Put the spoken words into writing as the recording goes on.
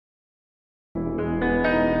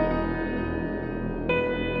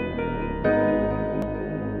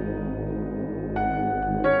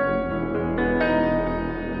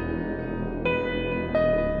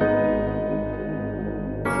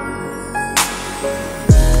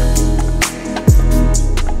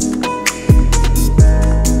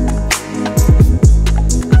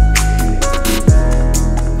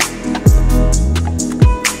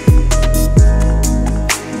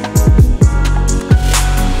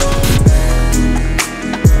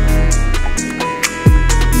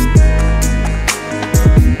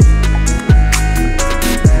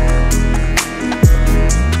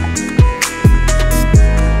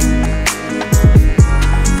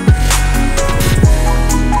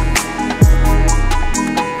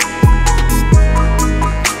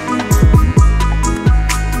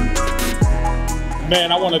Man,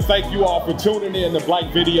 I want to thank you all for tuning in to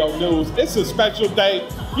Black Video News. It's a special day.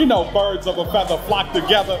 You know, birds of a feather flock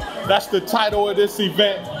together. That's the title of this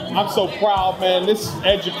event. I'm so proud, man. This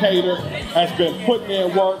educator has been putting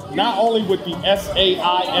in work, not only with the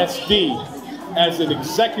SAISD as an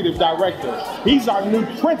executive director. He's our new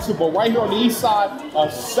principal right here on the east side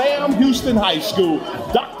of Sam Houston High School,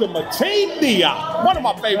 Dr. Mateen Diop, one of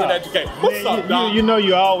my favorite educators. What's up, Doc? You know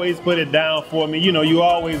you always put it down for me. You know you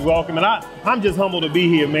always welcome. And I'm just humbled to be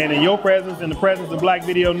here, man. In your presence, in the presence of Black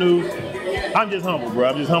Video News, I'm just humble, bro.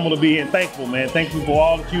 I'm just humble to be here and thankful, man. Thank you for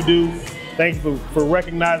all that you do. Thank you for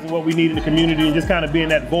recognizing what we need in the community and just kind of being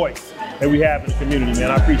that voice that we have in the community, man.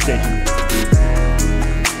 I appreciate you.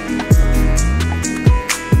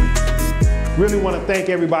 Really want to thank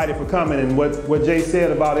everybody for coming, and what Jay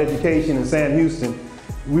said about education in Sam Houston,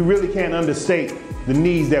 we really can't understate the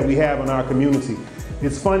needs that we have in our community.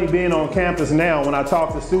 It's funny being on campus now when I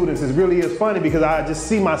talk to students, it really is funny because I just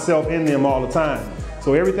see myself in them all the time.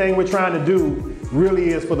 So everything we're trying to do really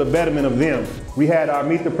is for the betterment of them. We had our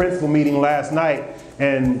Meet the Principal meeting last night,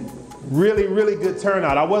 and really good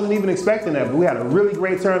turnout. I wasn't even expecting that, but we had a really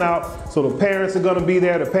great turnout. So the parents are going to be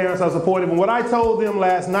there, the parents are supportive. And what I told them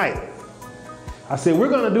last night, I said, we're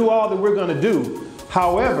going to do all that we're going to do.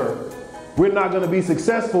 However, we're not going to be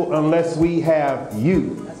successful unless we have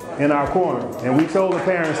you in our corner. And we told the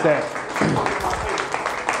parents that.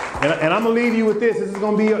 And I'm going to leave you with this. This is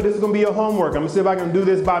going to be your homework. I'm going to see if I can do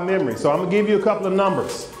this by memory. So I'm going to give you a couple of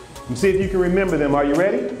numbers and see if you can remember them. Are you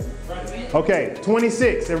ready? Okay,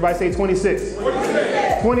 26. Everybody say 26.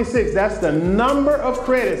 26, that's the number of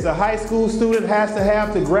credits a high school student has to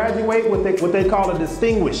have to graduate with what they call a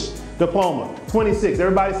distinguished diploma. 26.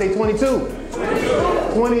 Everybody say 22.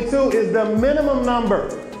 22 is the minimum number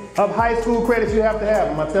of high school credits you have to have.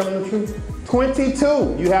 Am I telling the truth?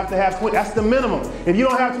 22. You have to have 20. That's the minimum. If you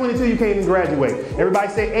don't have 22, you can't even graduate. Everybody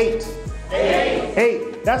say 8.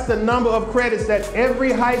 8. That's the number of credits that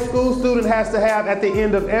every high school student has to have at the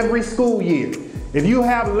end of every school year. If you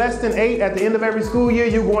have less than 8 at the end of every school year,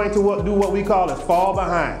 you're going to do what we call is fall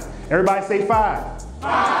behind. Everybody say 5.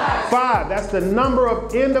 5. That's the number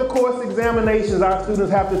of end of course examinations our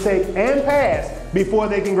students have to take and pass before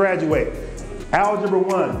they can graduate. Algebra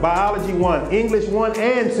 1, Biology 1, English 1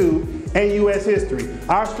 and 2, and U.S. History.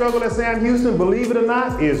 Our struggle at Sam Houston, believe it or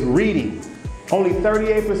not, is reading. Only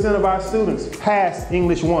 38% of our students pass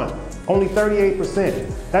English 1. Only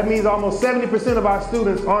 38%. That means almost 70% of our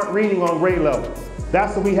students aren't reading on grade level.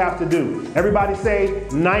 That's what we have to do. Everybody say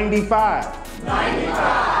 95.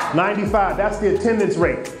 95. 95, that's the attendance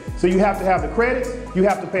rate. So you have to have the credits, you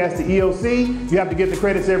have to pass the EOC, you have to get the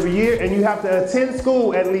credits every year, and you have to attend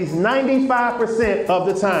school at least 95% of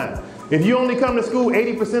the time. If you only come to school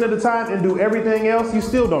 80% of the time and do everything else, you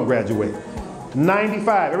still don't graduate.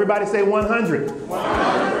 95. Everybody say 100.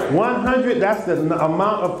 100. 100, that's the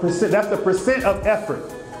amount of percent, that's the percent of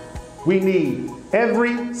effort we need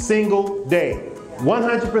every single day.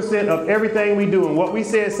 100% of everything we do. And what we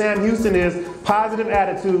say at Sam Houston is positive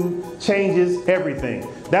attitude changes everything.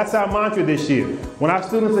 That's our mantra this year. When our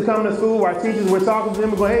students are coming to school, our teachers, we're talking to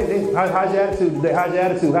them and go, hey, how's your attitude today? How's your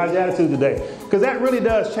attitude? How's your attitude today? Because that really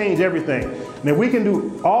does change everything. And if we can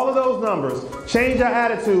do all of those numbers, change our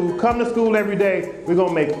attitude, come to school every day, we're going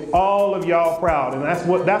to make all of y'all proud. And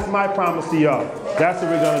that's my promise to y'all. That's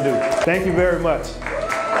what we're going to do. Thank you very much.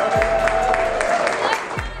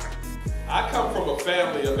 I come from a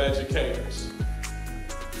family of educators,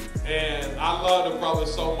 and I love the brother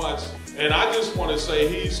so much. And I just want to say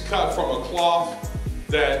he's cut from a cloth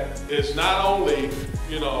that is not only,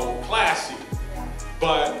 classy,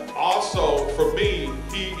 but also for me,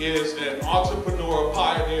 he is an entrepreneur,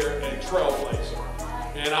 pioneer, and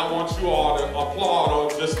trailblazer. And I want you all to applaud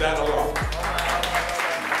on just that alone.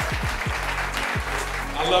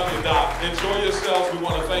 I love you, Doc. Enjoy yourselves. We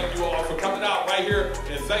want to thank you all for coming out right here,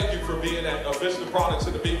 and thank you for being at Vista Products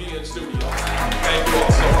in the BVN studio. Thank you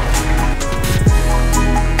all so much.